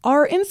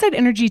Our Inside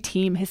Energy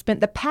team has spent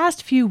the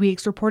past few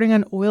weeks reporting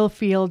on oil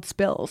field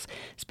spills,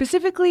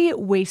 specifically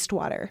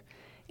wastewater.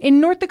 In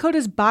North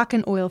Dakota's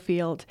Bakken oil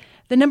field,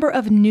 the number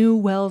of new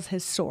wells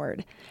has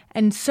soared,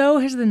 and so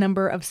has the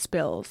number of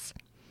spills.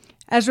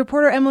 As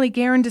reporter Emily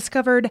Guerin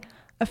discovered,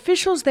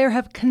 officials there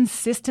have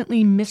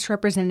consistently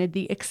misrepresented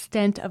the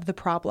extent of the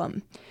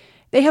problem.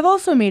 They have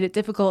also made it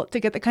difficult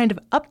to get the kind of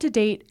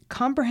up-to-date,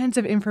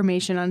 comprehensive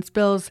information on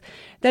spills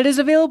that is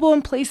available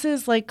in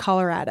places like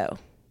Colorado.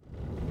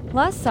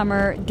 Last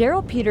summer,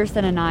 Daryl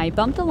Peterson and I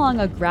bumped along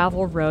a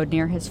gravel road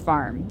near his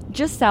farm,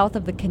 just south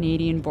of the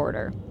Canadian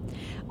border.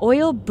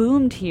 Oil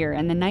boomed here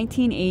in the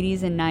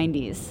 1980s and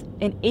 90s,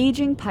 and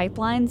aging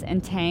pipelines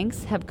and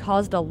tanks have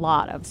caused a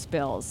lot of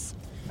spills.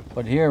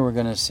 But here we're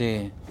going to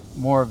see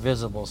more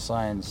visible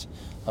signs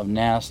of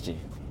nasty.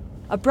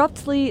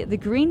 Abruptly, the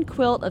green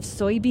quilt of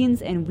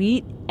soybeans and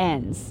wheat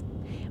ends.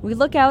 We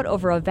look out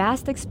over a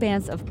vast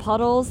expanse of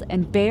puddles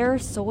and bare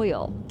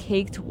soil,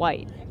 caked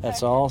white.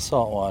 That's all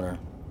salt water.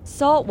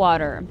 Salt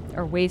water,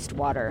 or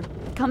wastewater,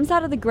 comes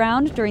out of the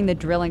ground during the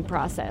drilling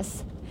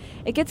process.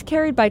 It gets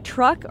carried by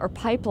truck or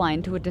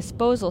pipeline to a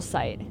disposal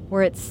site,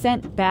 where it's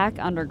sent back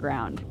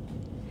underground.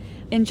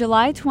 In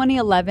July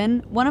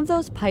 2011, one of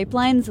those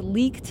pipelines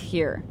leaked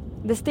here.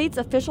 The state's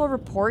official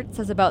report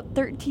says about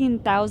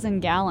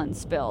 13,000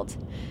 gallons spilled.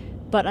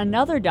 But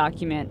another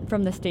document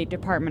from the State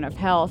Department of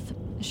Health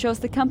shows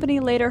the company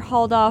later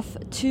hauled off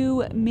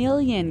 2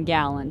 million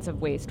gallons of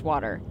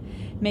wastewater,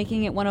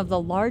 making it one of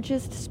the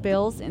largest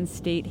spills in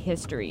state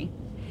history.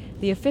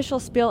 The official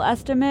spill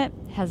estimate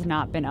has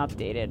not been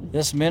updated.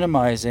 This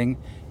minimizing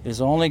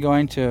is only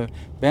going to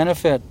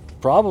benefit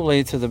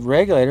probably to the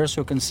regulators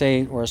who can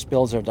say where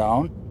spills are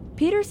down.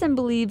 Peterson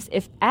believes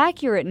if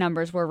accurate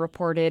numbers were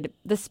reported,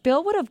 the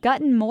spill would have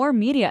gotten more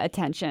media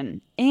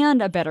attention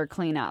and a better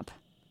cleanup.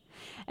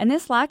 And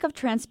this lack of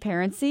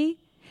transparency,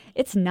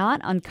 it's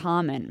not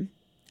uncommon.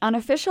 On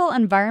official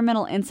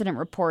environmental incident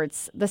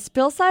reports, the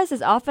spill size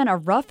is often a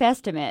rough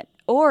estimate,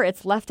 or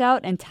it's left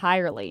out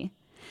entirely.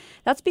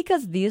 That's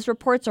because these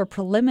reports are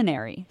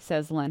preliminary,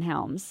 says Lynn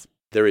Helms.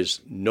 There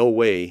is no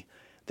way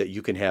that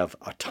you can have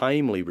a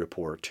timely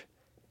report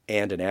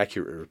and an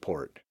accurate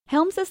report.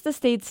 Helms is the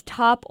state's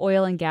top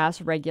oil and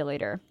gas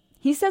regulator.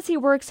 He says he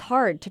works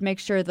hard to make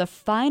sure the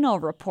final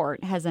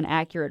report has an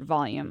accurate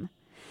volume.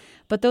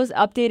 But those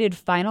updated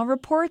final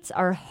reports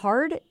are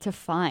hard to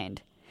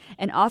find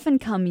and often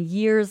come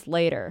years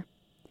later.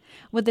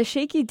 With the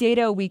shaky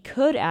data we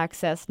could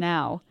access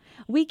now,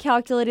 we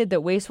calculated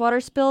that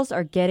wastewater spills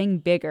are getting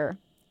bigger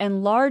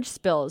and large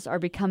spills are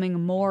becoming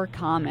more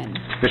common.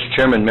 Mr.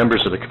 Chairman,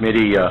 members of the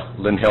committee,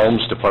 Lynn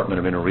Helms, Department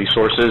of Mineral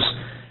Resources.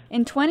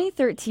 In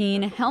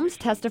 2013, Helms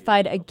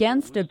testified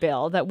against a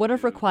bill that would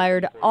have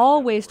required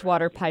all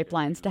wastewater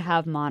pipelines to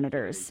have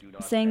monitors,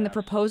 saying the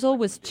proposal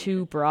was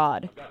too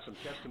broad.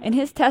 In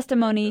his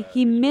testimony,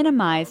 he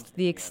minimized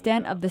the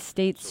extent of the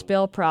state's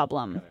spill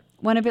problem,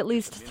 one of at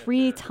least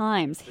 3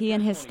 times he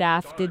and his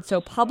staff did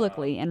so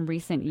publicly in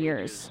recent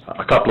years.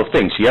 A couple of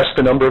things. Yes,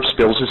 the number of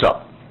spills is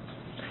up,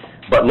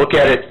 but look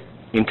at it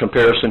in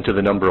comparison to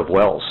the number of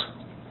wells.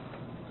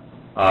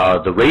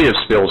 The rate of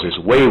spills is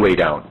way, way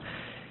down.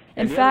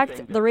 In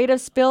fact, the rate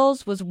of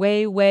spills was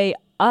way, way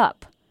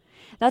up.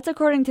 That's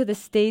according to the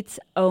state's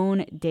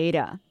own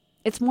data.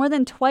 It's more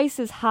than twice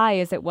as high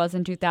as it was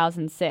in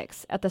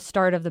 2006 at the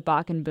start of the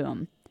Bakken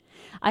boom.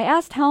 I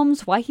asked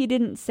Helms why he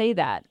didn't say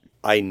that.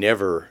 I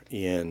never,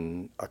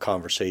 in a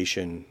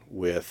conversation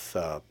with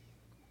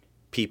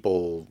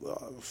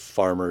people,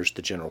 farmers,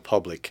 the general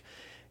public,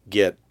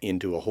 get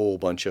into a whole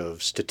bunch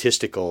of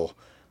statistical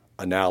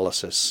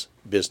analysis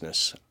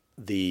business.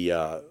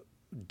 The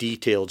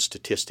detailed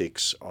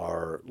statistics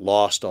are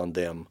lost on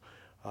them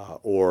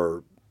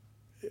or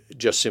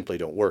just simply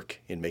don't work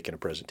in making a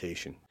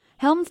presentation.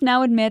 Helms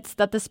now admits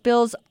that the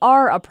spills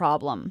are a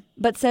problem,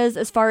 but says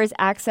as far as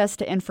access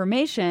to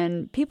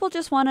information, people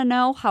just want to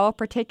know how a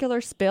particular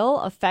spill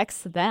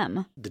affects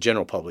them. The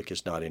general public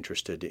is not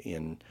interested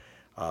in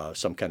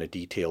some kind of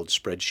detailed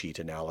spreadsheet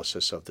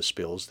analysis of the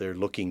spills. They're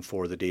looking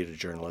for the data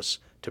journalists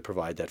to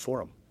provide that for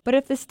them. But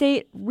if the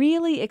state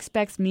really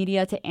expects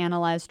media to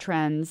analyze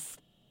trends,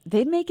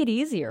 they'd make it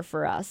easier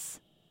for us.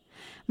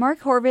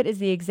 Mark Horvath is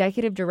the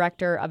executive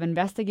director of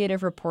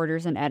Investigative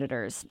Reporters and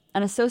Editors,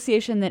 an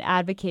association that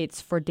advocates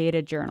for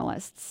data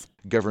journalists.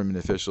 Government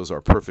officials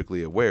are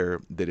perfectly aware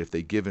that if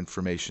they give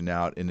information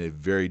out in a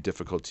very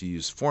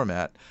difficult-to-use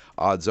format,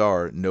 odds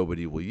are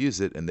nobody will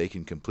use it and they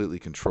can completely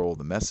control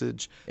the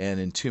message, and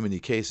in too many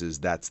cases,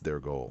 that's their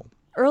goal.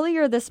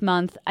 Earlier this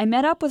month, I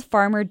met up with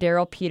farmer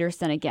Daryl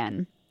Peterson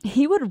again.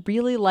 He would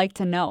really like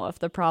to know if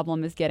the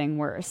problem is getting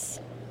worse.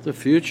 The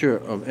future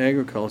of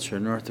agriculture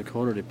in North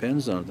Dakota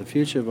depends on it. The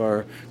future of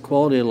our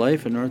quality of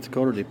life in North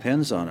Dakota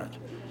depends on it.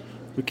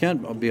 We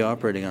can't be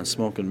operating on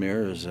smoke and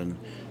mirrors, and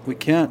we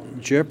can't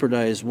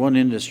jeopardize one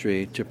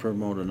industry to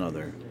promote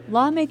another.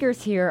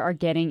 Lawmakers here are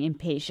getting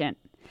impatient.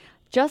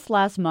 Just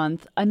last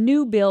month, a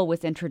new bill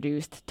was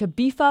introduced to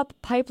beef up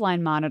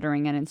pipeline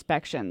monitoring and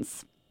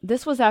inspections.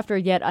 This was after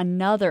yet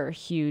another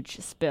huge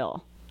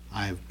spill.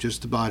 I've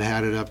just about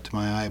had it up to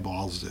my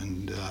eyeballs,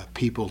 and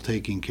people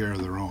taking care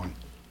of their own.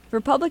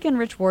 Republican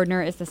Rich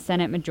Wardner is the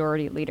Senate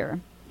Majority Leader.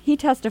 He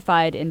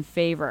testified in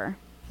favor.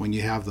 When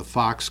you have the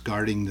fox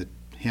guarding the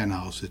hen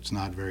house, it's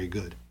not very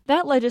good.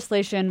 That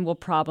legislation will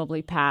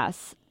probably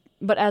pass.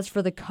 But as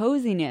for the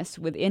coziness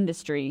with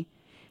industry,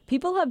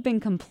 people have been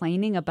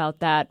complaining about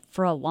that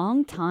for a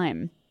long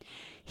time.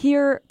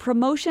 Here,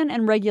 promotion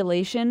and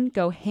regulation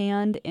go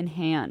hand in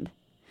hand.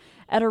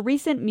 At a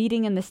recent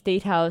meeting in the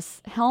State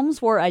House,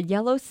 Helms wore a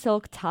yellow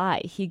silk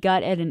tie he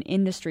got at an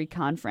industry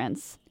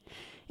conference.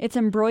 It's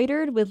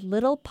embroidered with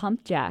little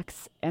pump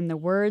jacks and the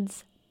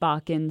words,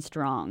 Bakken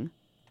Strong.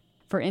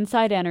 For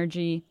Inside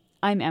Energy,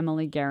 I'm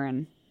Emily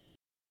Guerin.